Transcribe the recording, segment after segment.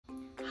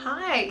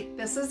Hi,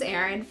 this is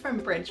Erin from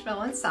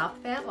Bridgeville and South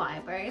Fayette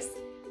Libraries,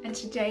 and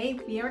today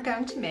we are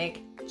going to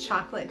make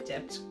chocolate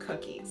dipped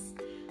cookies.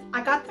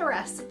 I got the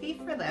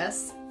recipe for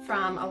this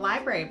from a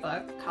library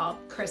book called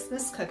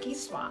Christmas Cookie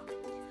Swap.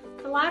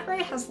 The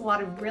library has a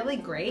lot of really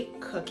great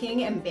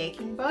cooking and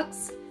baking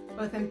books,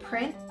 both in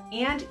print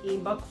and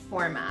ebook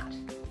format.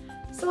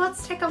 So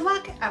let's take a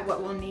look at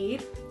what we'll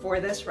need for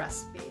this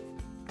recipe.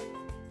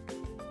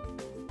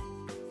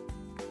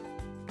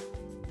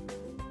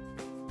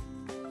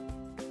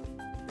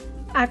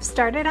 I've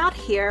started out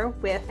here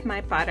with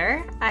my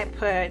butter. I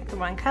put the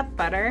 1 cup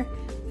butter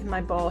in my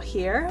bowl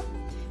here,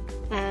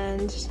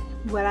 and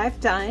what I've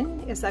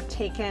done is I've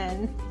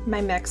taken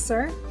my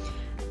mixer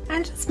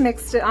and just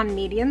mixed it on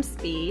medium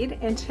speed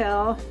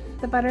until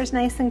the butter's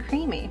nice and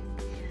creamy.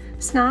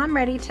 So now I'm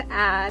ready to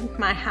add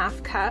my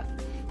 1/2 cup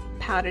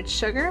powdered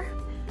sugar,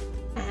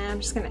 and I'm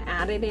just going to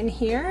add it in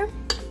here,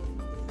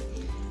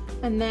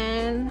 and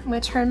then I'm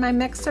going to turn my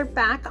mixer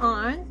back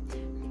on,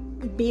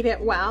 beat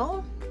it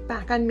well,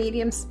 back on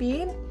medium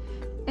speed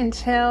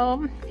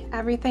until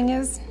everything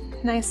is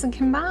nice and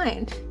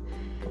combined.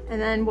 And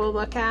then we'll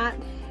look at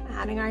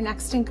adding our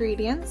next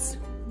ingredients,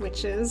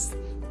 which is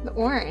the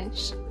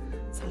orange.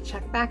 So I'll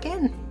check back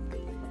in.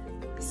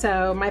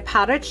 So my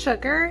powdered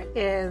sugar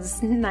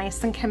is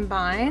nice and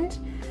combined,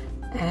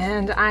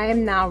 and I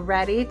am now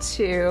ready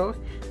to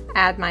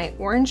add my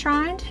orange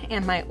rind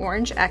and my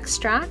orange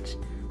extract.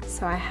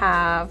 So I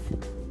have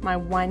my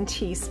 1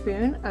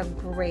 teaspoon of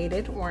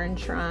grated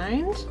orange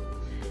rind,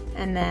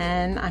 and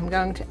then I'm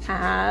going to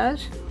add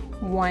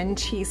 1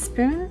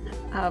 teaspoon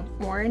of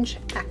orange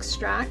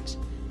extract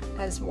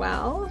as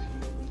well.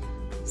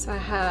 So I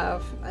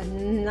have a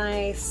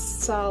nice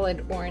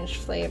solid orange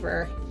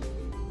flavor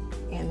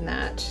in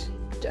that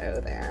dough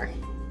there.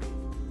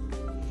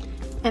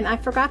 And I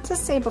forgot to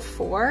say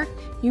before,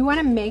 you want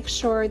to make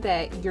sure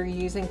that you're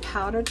using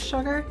powdered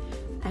sugar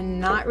and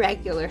not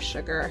regular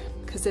sugar,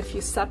 because if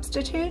you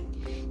substitute,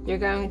 you're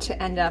going to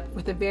end up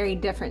with a very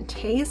different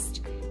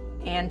taste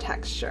and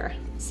texture.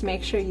 So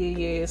make sure you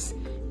use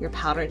your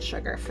powdered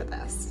sugar for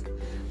this.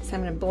 So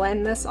I'm going to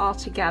blend this all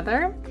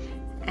together,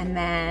 and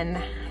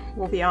then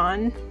we'll be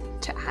on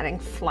to adding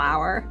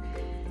flour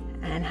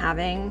and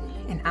having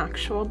an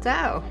actual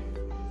dough.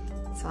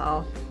 So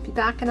I'll be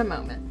back in a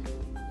moment.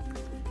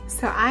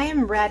 So I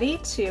am ready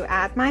to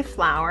add my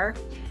flour,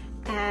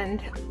 and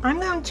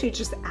I'm going to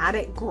just add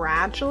it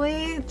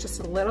gradually, just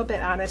a little bit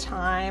at a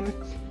time,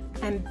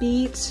 and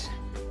beat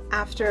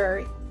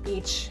after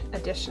each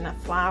addition of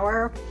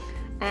flour.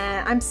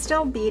 And I'm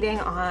still beating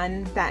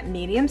on that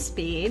medium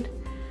speed,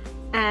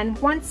 and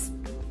once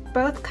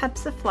both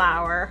cups of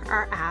flour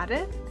are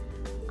added,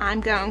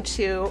 I'm going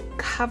to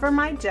cover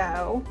my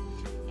dough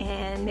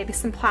in maybe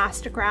some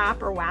plastic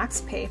wrap or wax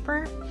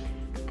paper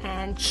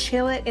and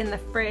chill it in the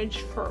fridge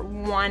for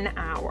 1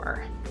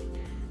 hour.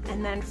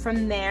 And then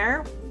from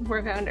there,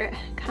 we're going to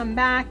come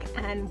back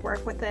and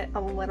work with it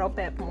a little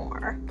bit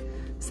more.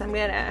 So I'm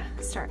gonna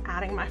start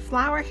adding my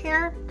flour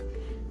here,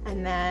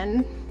 and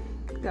then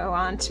go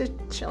on to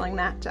chilling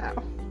that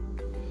dough.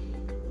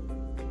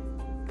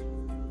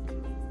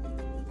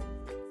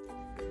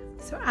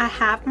 So I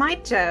have my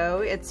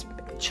dough, it's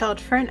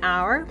chilled for an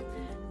hour.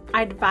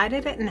 I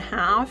divided it in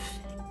half,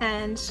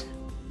 and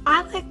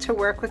I like to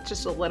work with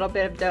just a little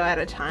bit of dough at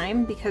a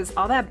time because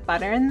all that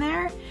butter in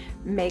there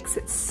makes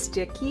it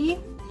sticky.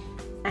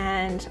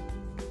 And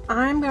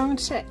I'm going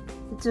to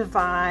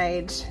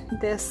divide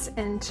this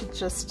into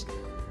just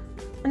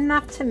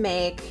enough to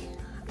make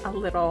a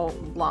little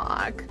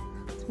log.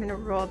 So I'm going to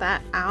roll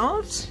that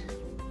out,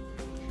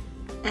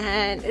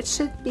 and it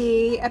should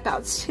be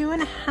about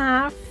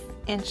 2.5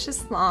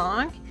 inches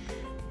long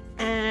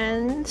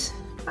and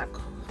a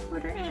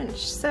 1/4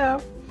 inch.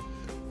 So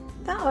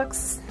that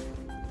looks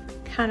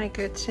kind of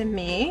good to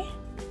me.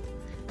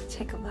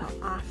 Take a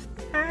little off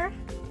there.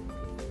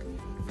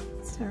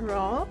 So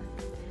roll,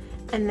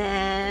 and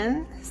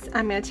then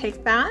I'm going to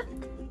take that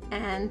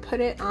and put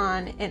it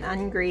on an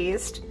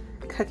ungreased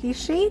cookie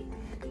sheet,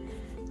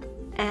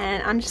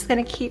 and I'm just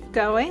going to keep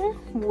going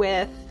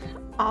with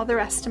all the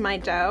rest of my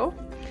dough,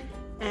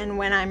 and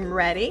when I'm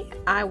ready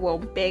I will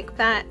bake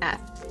that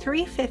at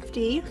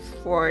 350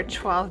 for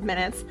 12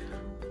 minutes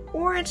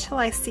or until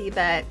I see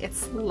that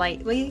it's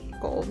lightly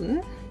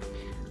golden.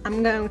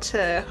 I'm going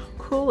to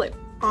cool it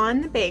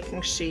on the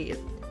baking sheet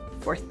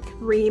for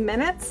 3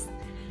 minutes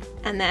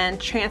and then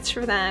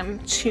transfer them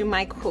to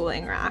my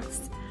cooling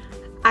racks.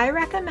 I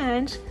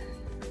recommend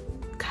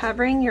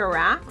covering your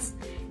racks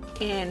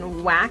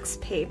in wax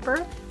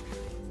paper,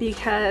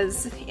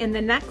 because in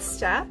the next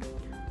step,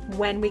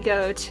 when we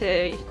go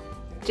to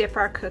dip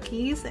our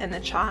cookies in the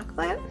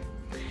chocolate,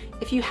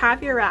 if you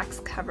have your racks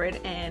covered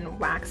in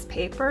wax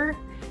paper,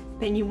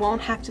 then you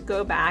won't have to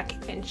go back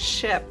and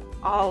chip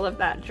all of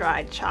that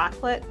dried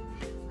chocolate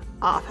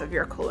off of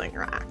your cooling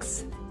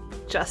racks.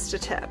 Just a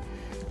tip.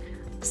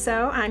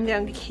 So I'm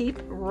going to keep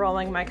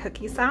rolling my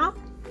cookies out,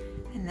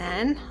 and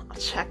then I'll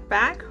check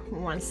back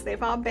once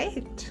they've all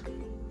baked.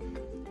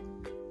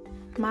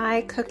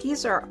 My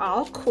cookies are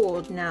all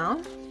cooled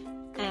now,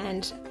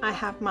 And I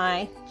have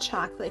my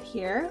chocolate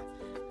here,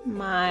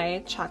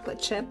 my chocolate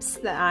chips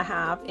that I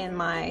have in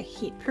my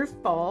heat-proof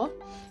bowl.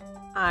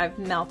 I've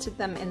melted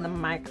them in the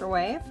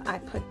microwave. I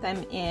put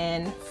them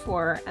in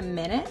for a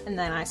minute and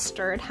then I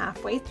stirred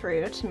halfway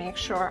through to make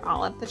sure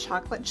all of the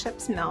chocolate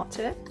chips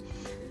melted.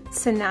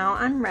 So now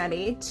I'm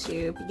ready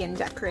to begin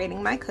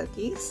decorating my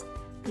cookies.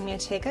 I'm going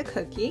to take a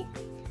cookie,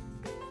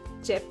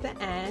 dip the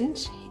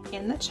end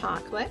in the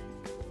chocolate,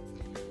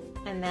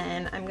 and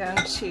then I'm going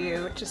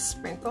to just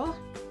sprinkle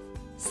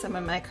some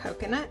of my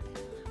coconut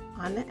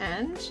on the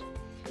end,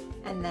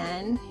 and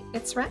then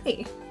it's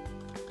ready.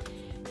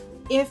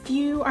 If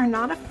you are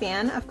not a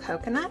fan of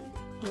coconut,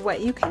 what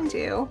you can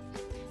do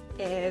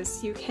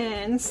is you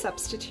can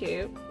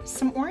substitute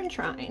some orange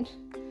rind.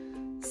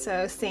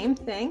 So same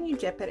thing, you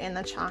dip it in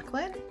the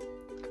chocolate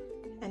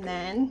and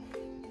then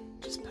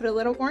just put a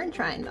little orange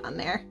rind on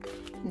there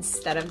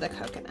instead of the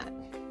coconut.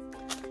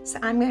 So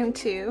I'm going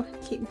to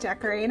keep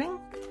decorating,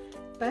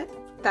 but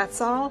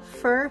that's all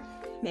for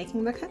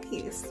making the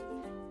cookies.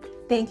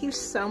 Thank you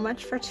so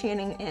much for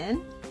tuning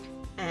in,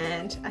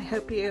 and I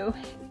hope you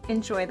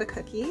enjoy the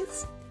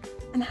cookies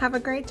and have a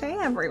great day,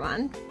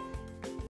 everyone.